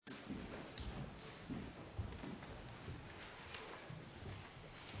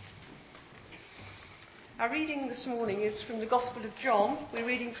Our reading this morning is from the Gospel of John. We're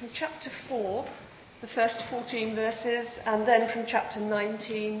reading from chapter 4, the first 14 verses, and then from chapter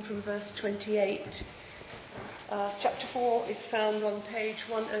 19, from verse 28. Chapter 4 is found on page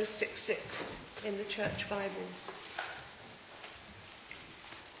 1066 in the Church Bibles.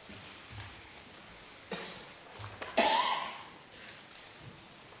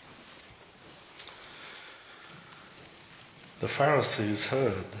 The Pharisees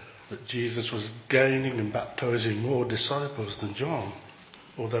heard that Jesus was gaining and baptizing more disciples than John,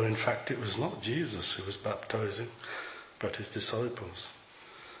 although in fact it was not Jesus who was baptizing, but his disciples.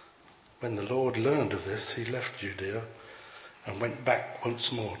 When the Lord learned of this, he left Judea and went back once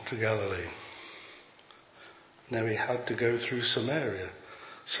more to Galilee. Now he had to go through Samaria,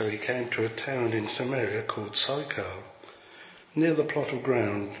 so he came to a town in Samaria called Sychar, near the plot of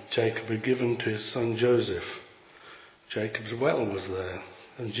ground Jacob had given to his son Joseph. Jacob's well was there,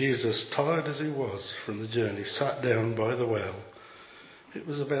 and Jesus, tired as he was from the journey, sat down by the well. It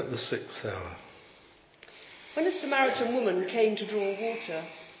was about the 6th hour. When a Samaritan woman came to draw water,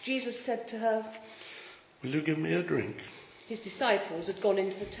 Jesus said to her, "Will you give me a drink?" His disciples had gone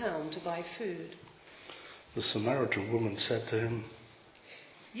into the town to buy food. The Samaritan woman said to him,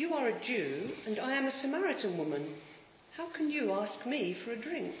 "You are a Jew, and I am a Samaritan woman. How can you ask me for a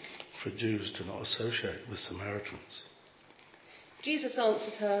drink?" For Jews do not associate with Samaritans. Jesus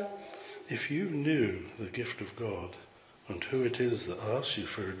answered her, "If you knew the gift of God and who it is that asks you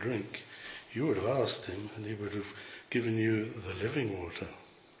for a drink, you would have asked him and he would have given you the living water."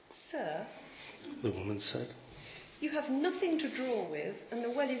 "Sir," the woman said, "you have nothing to draw with and the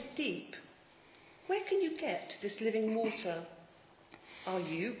well is deep. Where can you get this living water? Are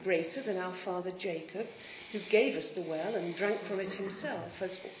you greater than our father Jacob, who gave us the well and drank from it himself,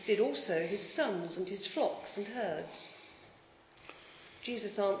 as did also his sons and his flocks and herds?"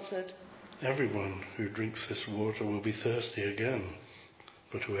 Jesus answered, "Everyone who drinks this water will be thirsty again,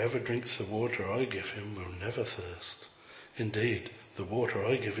 but whoever drinks the water I give him will never thirst. Indeed, the water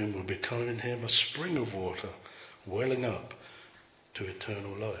I give him will become in him a spring of water, welling up to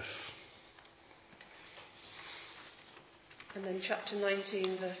eternal life." And then chapter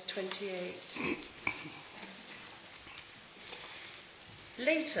 19, verse 28.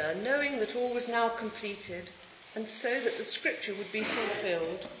 Later, knowing that all was now completed, and so that the scripture would be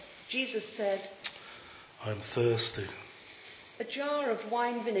fulfilled, Jesus said, "I'm thirsty." A jar of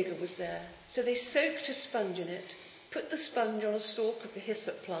wine vinegar was there, so they soaked a sponge in it, put the sponge on a stalk of the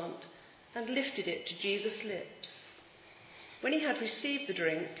hyssop plant, and lifted it to Jesus' lips. When he had received the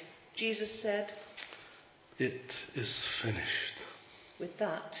drink, Jesus said, "It is finished." With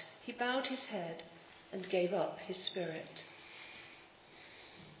that, he bowed his head and gave up his spirit.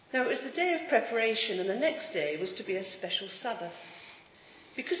 Now it was the day of preparation, and the next day was to be a special Sabbath.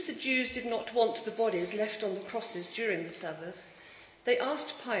 Because the Jews did not want the bodies left on the crosses during the Sabbath, they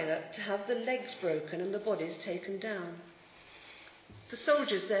asked Pilate to have the legs broken and the bodies taken down. The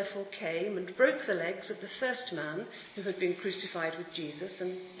soldiers therefore came and broke the legs of the first man who had been crucified with Jesus,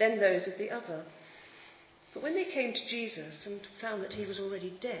 and then those of the other. But when they came to Jesus and found that he was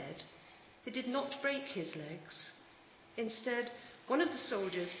already dead, they did not break his legs. Instead, one of the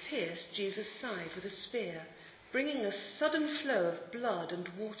soldiers pierced Jesus' side with a spear, bringing a sudden flow of blood and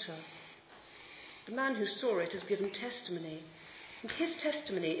water. The man who saw it has given testimony, and his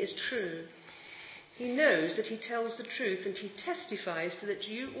testimony is true. He knows that he tells the truth, and he testifies so that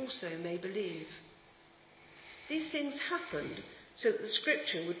you also may believe. These things happened so that the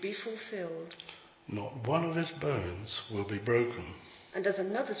scripture would be fulfilled. "Not one of his bones will be broken." And as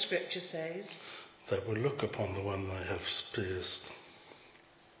another scripture says, "They will look upon the one they have pierced."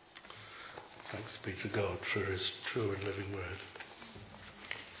 Thanks be to God for his true and living word.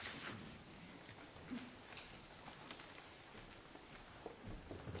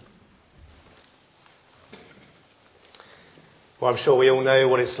 Well, I'm sure we all know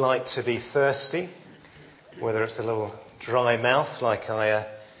what it's like to be thirsty, whether it's a little dry mouth like I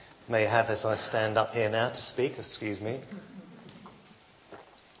may have as I stand up here now to speak, excuse me,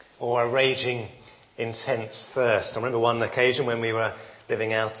 or a raging, intense thirst. I remember one occasion when we were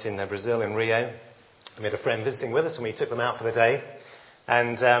living out in Brazil, in Rio. We had a friend visiting with us and we took them out for the day.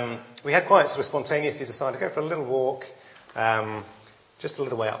 And we had quite sort of spontaneously decided to go for a little walk, just a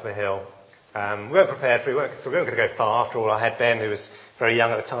little way up the hill. We weren't prepared for it, so we weren't going to go far. After all, I had Ben, who was very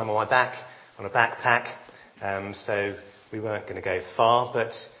young at the time, on my back, on a backpack. So we weren't going to go far.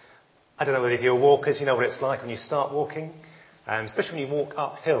 But I don't know whether if you're walkers, you know what it's like when you start walking. Especially when you walk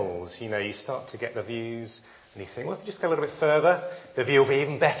up hills, you know, you start to get the views. And you think, well, if you just go a little bit further, the view will be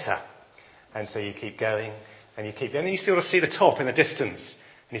even better. And so you keep going, and you keep going. And then you sort of see the top in the distance.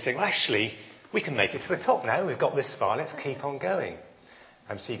 And you think, well, actually, we can make it to the top now. We've got this far. Let's keep on going.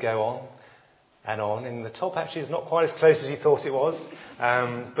 And so you go on. And the top actually is not quite as close as you thought it was.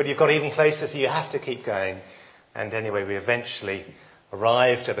 But you've got even closer, so you have to keep going. And anyway, we eventually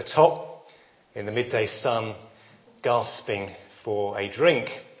arrived at the top in the midday sun, gasping for a drink.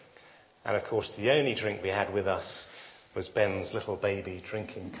 And of course, the only drink we had with us was Ben's little baby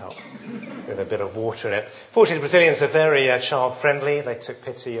drinking cup with a bit of water in it. Fortunately, the Brazilians are very child-friendly. They took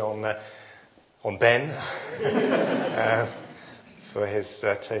pity on Ben for his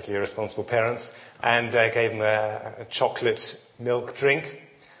totally irresponsible parents and gave him a chocolate milk drink.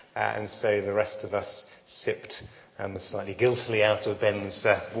 And so the rest of us sipped slightly guiltily out of Ben's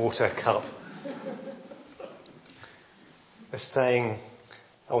water cup. The saying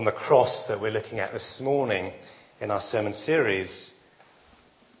on the cross that we're looking at this morning in our sermon series,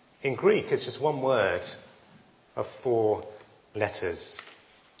 in Greek, is just one word of 4 letters.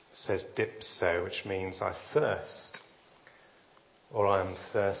 It says dipso, which means I thirst, or I am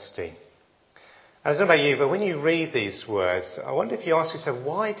thirsty. I don't know about you, but when you read these words, I wonder if you ask yourself,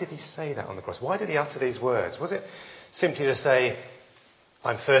 why did he say that on the cross? Why did he utter these words? Was it simply to say,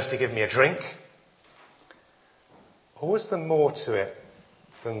 I'm thirsty, give me a drink? Or was there more to it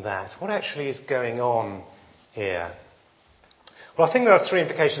than that? What actually is going on here? Well, I think there are 3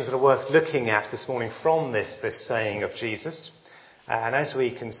 implications that are worth looking at this morning from this saying of Jesus. And as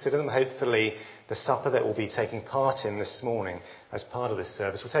we consider them, hopefully the supper that we'll be taking part in this morning as part of this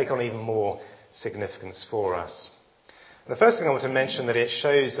service will take on even more significance for us. And the first thing I want to mention that it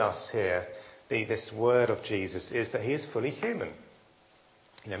shows us here, this word of Jesus, is that he is fully human.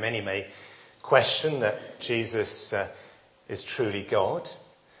 Many may question that Jesus is truly God.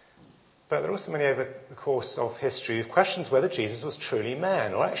 But there are also many over the course of history who questions whether Jesus was truly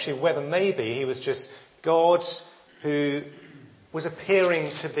man, or actually whether maybe he was just God who was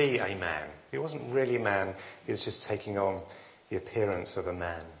appearing to be a man. He wasn't really a man, he was just taking on the appearance of a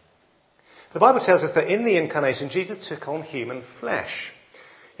man. The Bible tells us that in the incarnation, Jesus took on human flesh.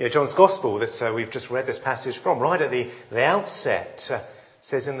 John's Gospel that we've just read this passage from, right at the outset,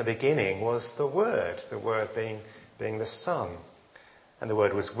 says in the beginning was the Word being the Son. And the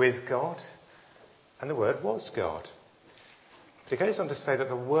Word was with God, and the Word was God. But it goes on to say that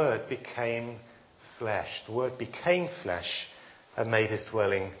the Word became flesh. The Word became flesh and made his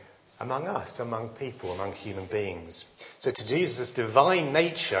dwelling among us, among people, among human beings. So to Jesus' divine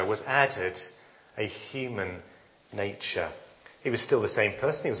nature was added a human nature. He was still the same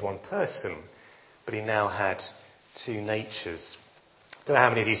person, he was one person, but he now had 2 natures. I don't know how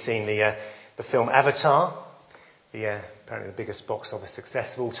many of you have seen the film Avatar, apparently the biggest box office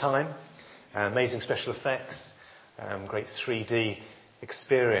success of all time. Amazing special effects, great 3D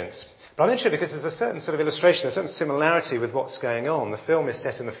experience. But I mention it because there's a certain sort of illustration, a certain similarity with what's going on. The film is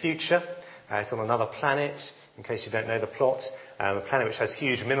set in the future. It's on another planet, in case you don't know the plot. A planet which has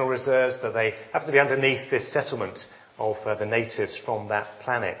huge mineral reserves, but they happen to be underneath this settlement of the natives from that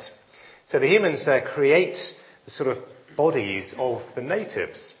planet. So the humans create the sort of bodies of the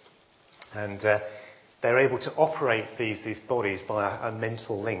natives. And they're able to operate these bodies by a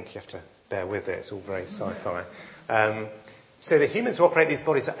mental link. You have to bear with it. It's all very sci-fi. So the humans who operate these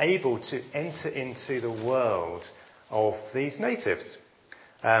bodies are able to enter into the world of these natives.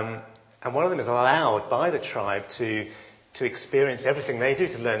 And one of them is allowed by the tribe to experience everything they do,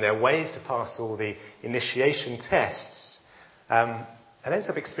 to learn their ways, to pass all the initiation tests, and ends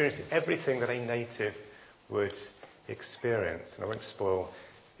up experiencing everything that a native would experience. And I won't spoil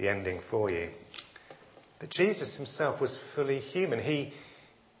the ending for you. But Jesus himself was fully human.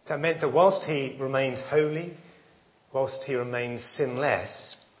 That meant that whilst he remained holy, whilst he remained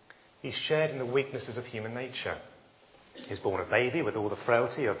sinless, he shared in the weaknesses of human nature. He was born a baby with all the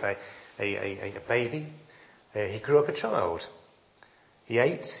frailty of a baby. He grew up a child. He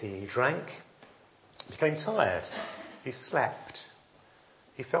ate, he drank, became tired, he slept,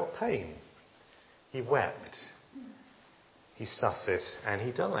 he felt pain, he wept, he suffered, and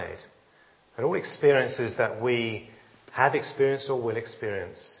he died. And all experiences that we have experienced or will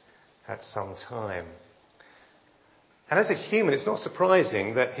experience at some time. And as a human, it's not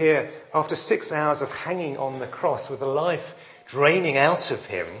surprising that here, after 6 hours of hanging on the cross with the life draining out of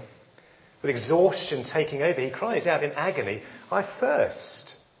him, with exhaustion taking over, he cries out in agony, I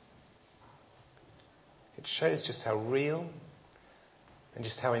thirst. It shows just how real and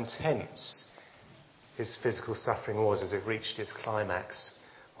just how intense his physical suffering was as it reached its climax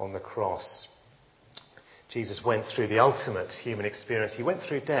on the cross. Jesus went through the ultimate human experience. He went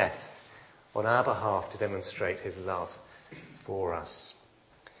through death on our behalf to demonstrate his love for us.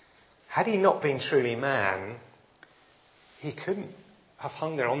 Had he not been truly man, he couldn't have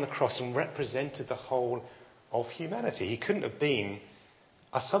hung there on the cross and represented the whole of humanity. He couldn't have been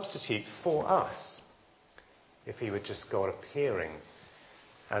a substitute for us if he were just God appearing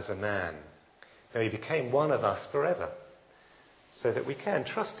as a man. No, he became one of us forever, so that we can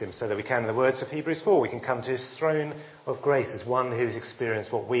trust him, so that we can, in the words of Hebrews 4, we can come to his throne of grace as one who's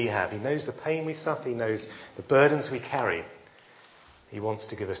experienced what we have. He knows the pain we suffer. He knows the burdens we carry. He wants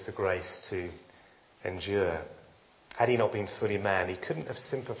to give us the grace to endure. Had he not been fully man, he couldn't have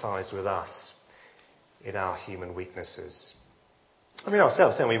sympathised with us in our human weaknesses. I mean,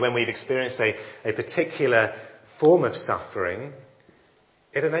 ourselves, don't we? When we've experienced a particular form of suffering,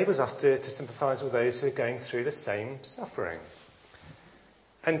 it enables us to sympathise with those who are going through the same suffering.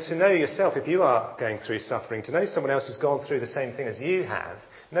 And to know yourself, if you are going through suffering, to know someone else who's gone through the same thing as you have,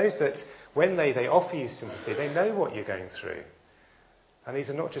 knows that when they offer you sympathy, they know what you're going through. And these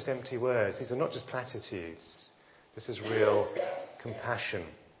are not just empty words. These are not just platitudes. This is real compassion.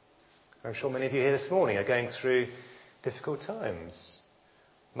 I'm sure many of you here this morning are going through difficult times.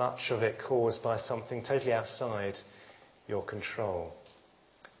 Much of it caused by something totally outside your control.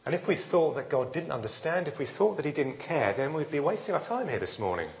 And if we thought that God didn't understand, if we thought that he didn't care, then we'd be wasting our time here this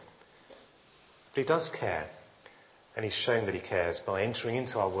morning. But he does care. And he's shown that he cares by entering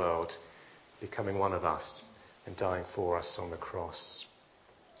into our world, becoming one of us, and dying for us on the cross.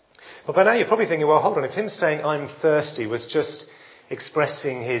 But by now you're probably thinking, well, hold on, if him saying I'm thirsty was just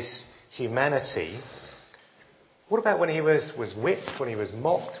expressing his humanity, what about when he was whipped, when he was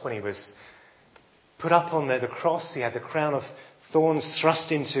mocked, when he was put up on the cross? He had the crown of thorns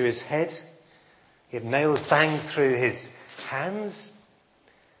thrust into his head. He had nails banged through his hands,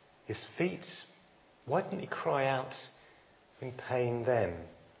 his feet. Why didn't he cry out in pain then?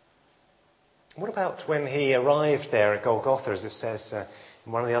 What about when he arrived there at Golgotha, as it says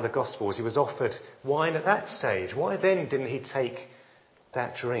in one of the other Gospels? He was offered wine at that stage. Why then didn't he take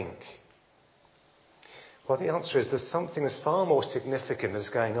that drink? Well, the answer is there's something that's far more significant that's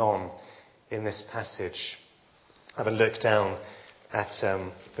going on in this passage. Have a look down at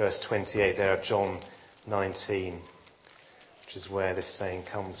verse 28 there of John 19, which is where this saying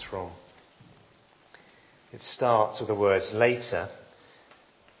comes from. It starts with the words, later,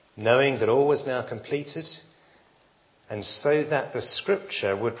 knowing that all was now completed, and so that the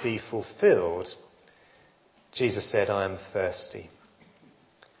scripture would be fulfilled, Jesus said, I am thirsty.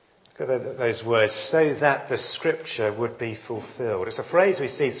 Look at those words, so that the scripture would be fulfilled. It's a phrase we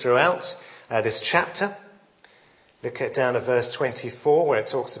see throughout this chapter. Look at down at verse 24, where it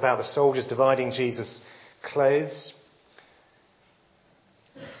talks about the soldiers dividing Jesus' clothes.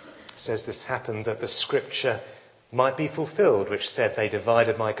 It says this happened that the scripture might be fulfilled, which said, they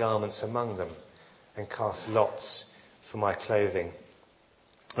divided my garments among them and cast lots for my clothing.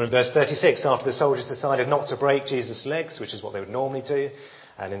 And in verse 36, after the soldiers decided not to break Jesus' legs, which is what they would normally do,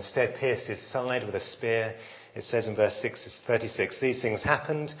 and instead pierced his side with a spear, it says in verse 36, these things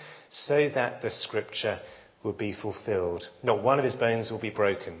happened so that the scripture would be fulfilled. Not one of his bones will be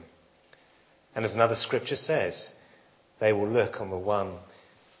broken. And as another scripture says, they will look on the one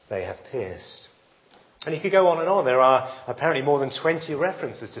they have pierced. And you could go on and on. There are apparently more than 20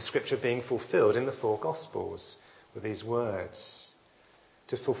 references to scripture being fulfilled in the four Gospels with these words.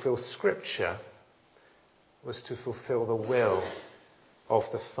 To fulfill scripture was to fulfill the will of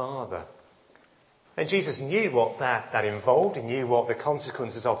the Father. And Jesus knew what that involved. He knew what the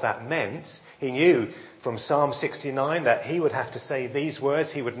consequences of that meant. He knew from Psalm 69 that he would have to say these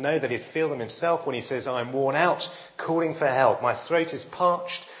words. He would know that he'd feel them himself when he says, I am worn out, calling for help. My throat is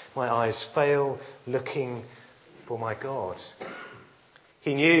parched. My eyes fail, looking for my God.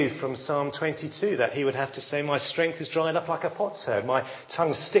 He knew from Psalm 22 that he would have to say, my strength is dried up like a potsherd. My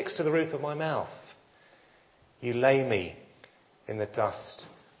tongue sticks to the roof of my mouth. You lay me in the dust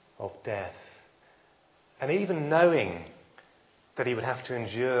of death. And even knowing that he would have to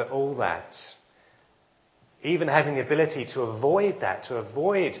endure all that, even having the ability to avoid that, to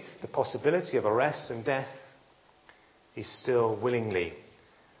avoid the possibility of arrest and death, he still willingly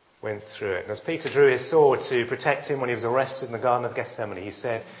went through it. And as Peter drew his sword to protect him when he was arrested in the Garden of Gethsemane, he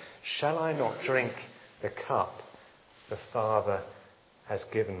said, shall I not drink the cup the Father has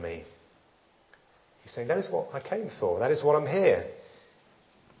given me? He's saying, that is what I came for. That is what I'm here.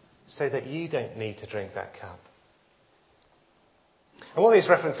 So that you don't need to drink that cup. And what these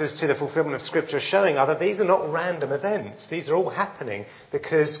references to the fulfillment of Scripture are showing are that these are not random events. These are all happening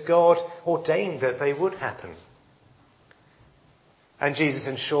because God ordained that they would happen. And Jesus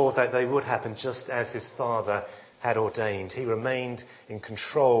ensured that they would happen just as his Father had ordained. He remained in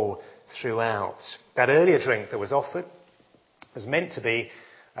control throughout. That earlier drink that was offered was meant to be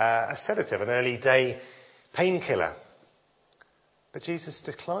a sedative, an early day painkiller. But Jesus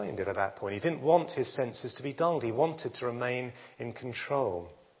declined it at that point. He didn't want his senses to be dulled. He wanted to remain in control.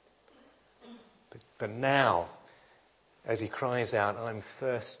 But now, as he cries out, "I'm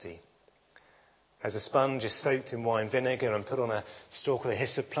thirsty," as a sponge is soaked in wine vinegar and put on a stalk of the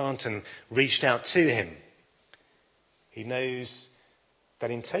hyssop plant and reached out to him, he knows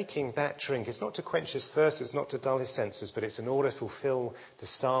that in taking that drink, it's not to quench his thirst, it's not to dull his senses, but it's in order to fulfill the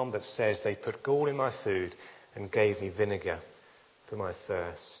psalm that says, "They put gall in my food and gave me vinegar for my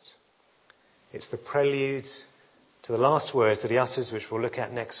thirst." It's the prelude to the last words that he utters, which we'll look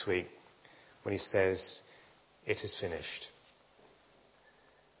at next week, when he says, "It is finished."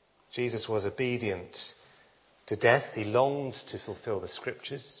 Jesus was obedient to death. He longed to fulfill the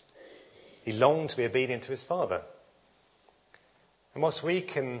scriptures. He longed to be obedient to his Father. And whilst we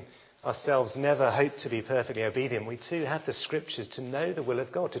can ourselves never hope to be perfectly obedient, we too have the scriptures to know the will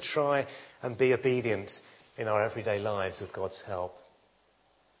of God, to try and be obedient in our everyday lives with God's help.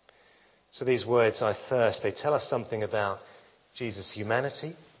 So these words, "I thirst," they tell us something about Jesus'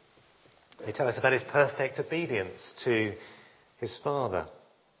 humanity. They tell us about his perfect obedience to his Father,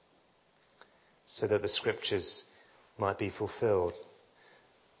 so that the scriptures might be fulfilled.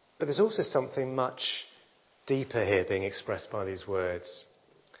 But there's also something much deeper here being expressed by these words.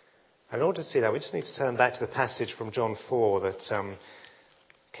 And in order to see that, we just need to turn back to the passage from John 4 that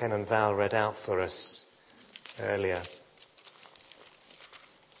Ken and Val read out for us earlier.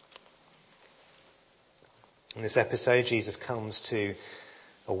 In this episode, Jesus comes to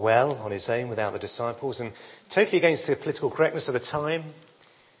a well on his own without the disciples, and totally against the political correctness of the time,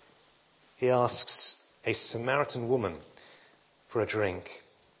 he asks a Samaritan woman for a drink.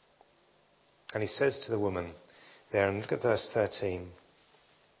 And he says to the woman there, and look at verse 13.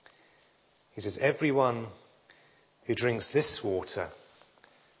 He says, "Everyone who drinks this water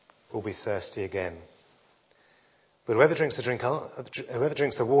will be thirsty again. But whoever drinks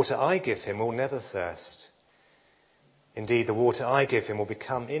the water I give him will never thirst. Indeed, the water I give him will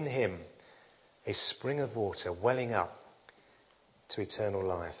become in him a spring of water welling up to eternal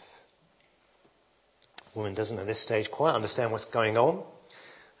life." The woman doesn't at this stage quite understand what's going on.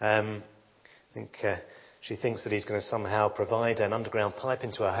 I think she thinks that he's going to somehow provide an underground pipe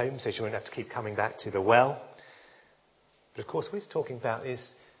into her home so she won't have to keep coming back to the well. But of course, what he's talking about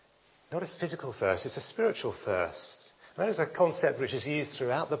is not a physical thirst, it's a spiritual thirst. And that is a concept which is used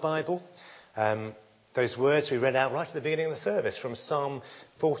throughout the Bible. Those words we read out right at the beginning of the service from Psalm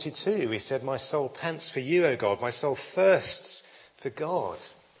 42. He said, "My soul pants for you, O God. My soul thirsts for God,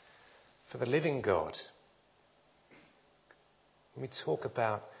 for the living God." When we talk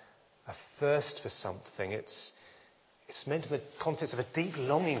about a thirst for something, it's meant in the context of a deep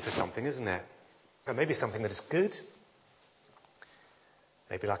longing for something, isn't it? Or maybe something that is good.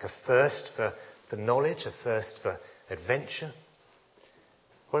 Maybe like a thirst for knowledge, a thirst for adventure.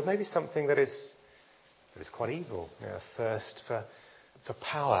 Or it may be something that is quite evil. A thirst for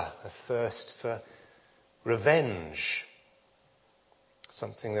power, a thirst for revenge.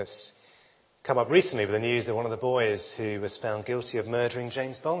 Something that's come up recently with the news that one of the boys who was found guilty of murdering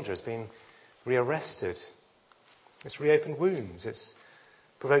James Bolger has been rearrested. It's reopened wounds. It's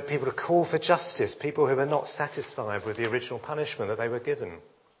provoked people to call for justice, people who are not satisfied with the original punishment that they were given.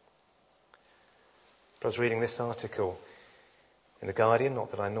 I was reading this article in The Guardian,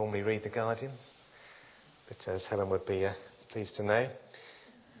 not that I normally read The Guardian, but as Helen would be pleased to know.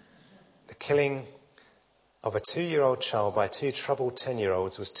 The killing of a 2-year-old child by 2 troubled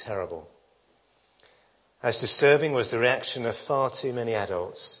 10-year-olds was terrible. As disturbing was the reaction of far too many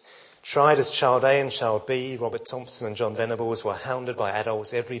adults. Tried as Child A and Child B, Robert Thompson and John Venables were hounded by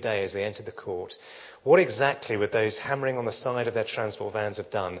adults every day as they entered the court. What exactly would those hammering on the side of their transport vans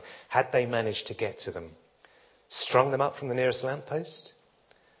have done had they managed to get to them? Strung them up from the nearest lamppost?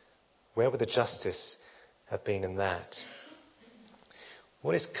 Where would the justice have been in that?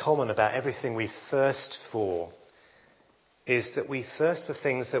 What is common about everything we thirst for is that we thirst for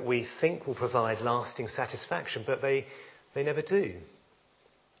things that we think will provide lasting satisfaction, but they never do.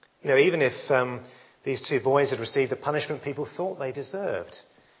 Even if these 2 boys had received the punishment people thought they deserved,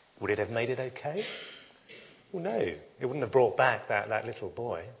 would it have made it okay? Well, no. It wouldn't have brought back that little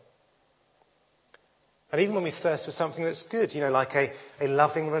boy. And even when we thirst for something that's good, like a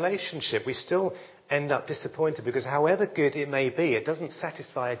loving relationship, we still end up disappointed because however good it may be, it doesn't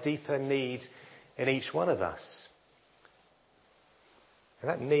satisfy a deeper need in each one of us. And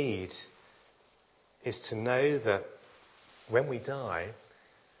that need is to know that when we die,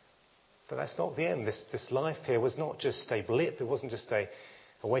 but that's not the end. This life here was not just a blip. It wasn't just a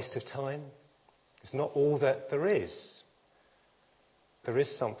waste of time. It's not all that there is. There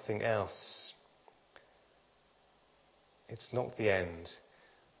is something else. It's not the end,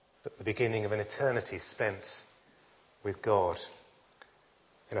 but the beginning of an eternity spent with God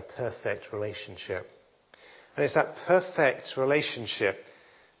in a perfect relationship. And it's that perfect relationship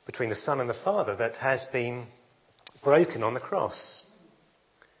between the Son and the Father that has been broken on the cross,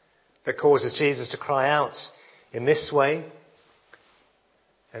 that causes Jesus to cry out in this way,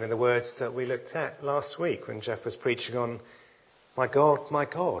 and in the words that we looked at last week when Jeff was preaching on, my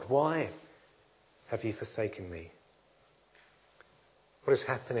God, why have you forsaken me? What is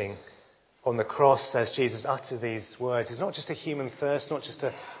happening on the cross as Jesus uttered these words is not just a human thirst, not just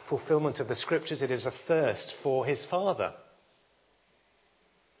a fulfillment of the scriptures, it is a thirst for his Father.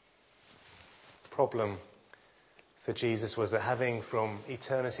 The problem for Jesus was that having from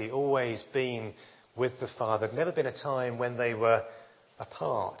eternity always been with the Father, there'd never been a time when they were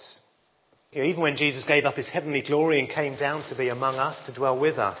apart. Even when Jesus gave up his heavenly glory and came down to be among us, to dwell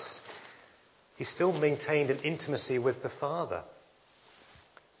with us, he still maintained an intimacy with the Father.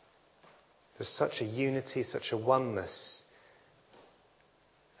 There's such a unity, such a oneness.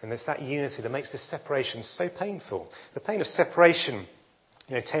 And it's that unity that makes this separation so painful. The pain of separation,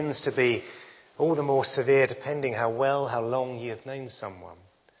 tends to be all the more severe depending how long you have known someone.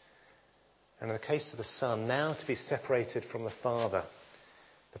 And in the case of the Son, now to be separated from the Father,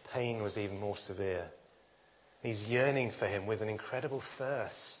 the pain was even more severe. He's yearning for him with an incredible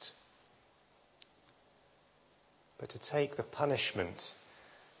thirst. But to take the punishment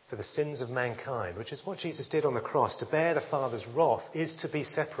for the sins of mankind, which is what Jesus did on the cross, to bear the Father's wrath, is to be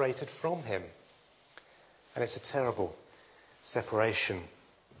separated from him. And it's a terrible separation.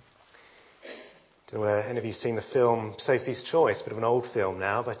 I don't know whether any of you have seen the film Sophie's Choice, a bit of an old film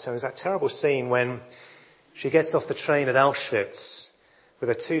now, but there's that terrible scene when she gets off the train at Auschwitz with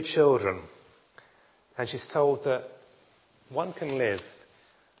her 2 children, and she's told that one can live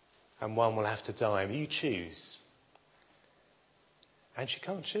and one will have to die. You choose. And she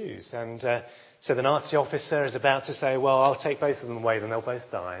can't choose. And so the Nazi officer is about to say, well, I'll take both of them away, then they'll both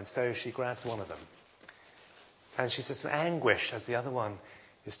die. And so she grabs one of them. And she says in anguish as the other one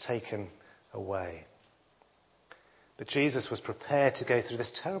is taken away. But Jesus was prepared to go through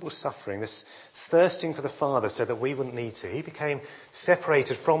this terrible suffering, this thirsting for the Father so that we wouldn't need to. He became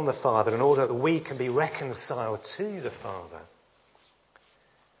separated from the Father in order that we can be reconciled to the Father.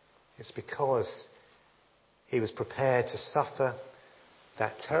 It's because he was prepared to suffer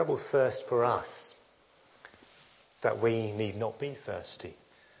that terrible thirst for us that we need not be thirsty,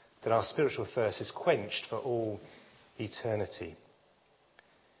 that our spiritual thirst is quenched for all eternity.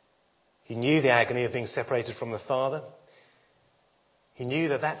 He knew the agony of being separated from the Father. He knew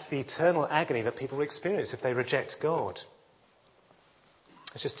that that's the eternal agony that people will experience if they reject God.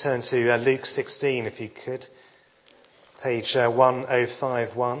 Let's just turn to Luke 16, if you could. Page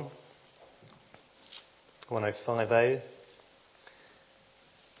 1051. 1050.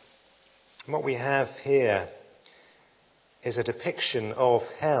 And what we have here is a depiction of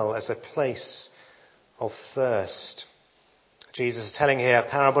hell as a place of thirst. Jesus is telling here a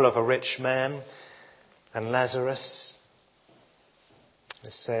parable of a rich man and Lazarus.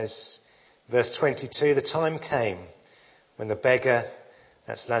 It says, verse 22, the time came when the beggar,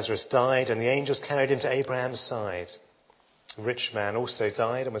 that's Lazarus, died, and the angels carried him to Abraham's side. The rich man also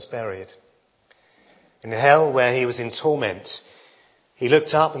died and was buried. In hell, where he was in torment, he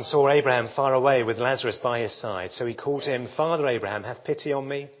looked up and saw Abraham far away with Lazarus by his side. So he called to him, Father Abraham, have pity on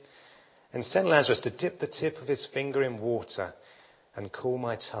me, and send Lazarus to dip the tip of his finger in water and cool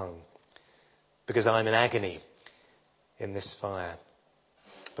my tongue, because I'm in agony in this fire.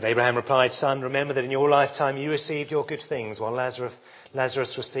 But Abraham replied, Son, remember that in your lifetime you received your good things, while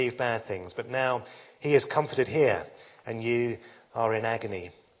Lazarus received bad things. But now he is comforted here, and you are in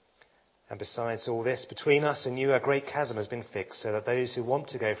agony. And besides all this, between us and you a great chasm has been fixed, so that those who want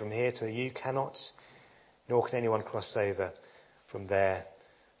to go from here to you cannot, nor can anyone cross over from there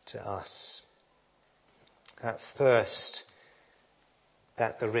to us. That thirst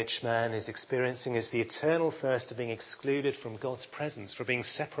that the rich man is experiencing is the eternal thirst of being excluded from God's presence, for being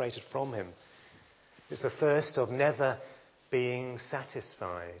separated from him. It's the thirst of never being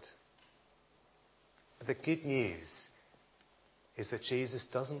satisfied. But the good news is that Jesus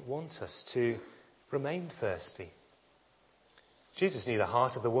doesn't want us to remain thirsty. Jesus knew the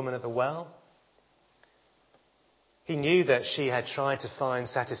heart of the woman at the well. He knew that she had tried to find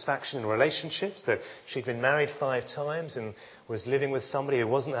satisfaction in relationships, that she'd been married 5 times and was living with somebody who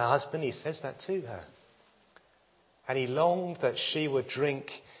wasn't her husband. He says that to her. And he longed that she would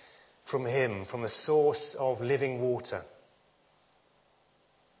drink from him, from the source of living water.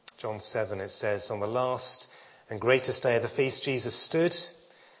 John 7, it says, on the last and greatest day of the feast, Jesus stood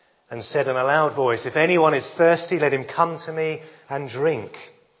and said in a loud voice, "If anyone is thirsty, let him come to me and drink.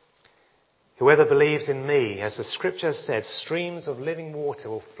 Whoever believes in me, as the scripture said, streams of living water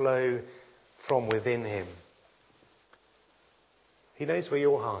will flow from within him." He knows where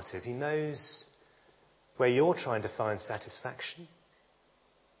your heart is. He knows where you're trying to find satisfaction.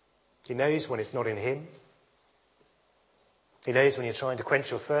 He knows when it's not in him. He knows when you're trying to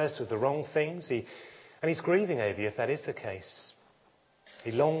quench your thirst with the wrong things. And he's grieving over you if that is the case.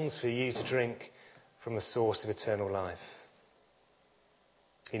 He longs for you to drink from the source of eternal life.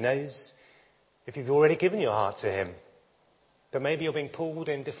 He knows if you've already given your heart to him, but maybe you're being pulled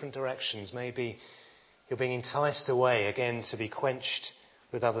in different directions. Maybe you're being enticed away again to be quenched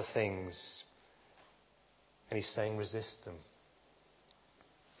with other things. And he's saying, resist them.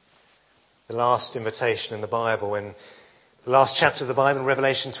 The last invitation in the Bible, in the last chapter of the Bible, in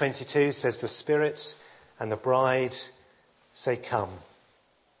Revelation 22, says, "The Spirit and the bride say, come.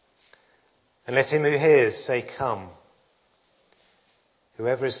 And let him who hears say, come.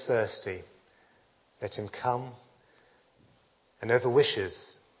 Whoever is thirsty, let him come. And whoever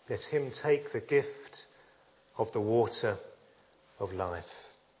wishes, let him take the gift of the water of life."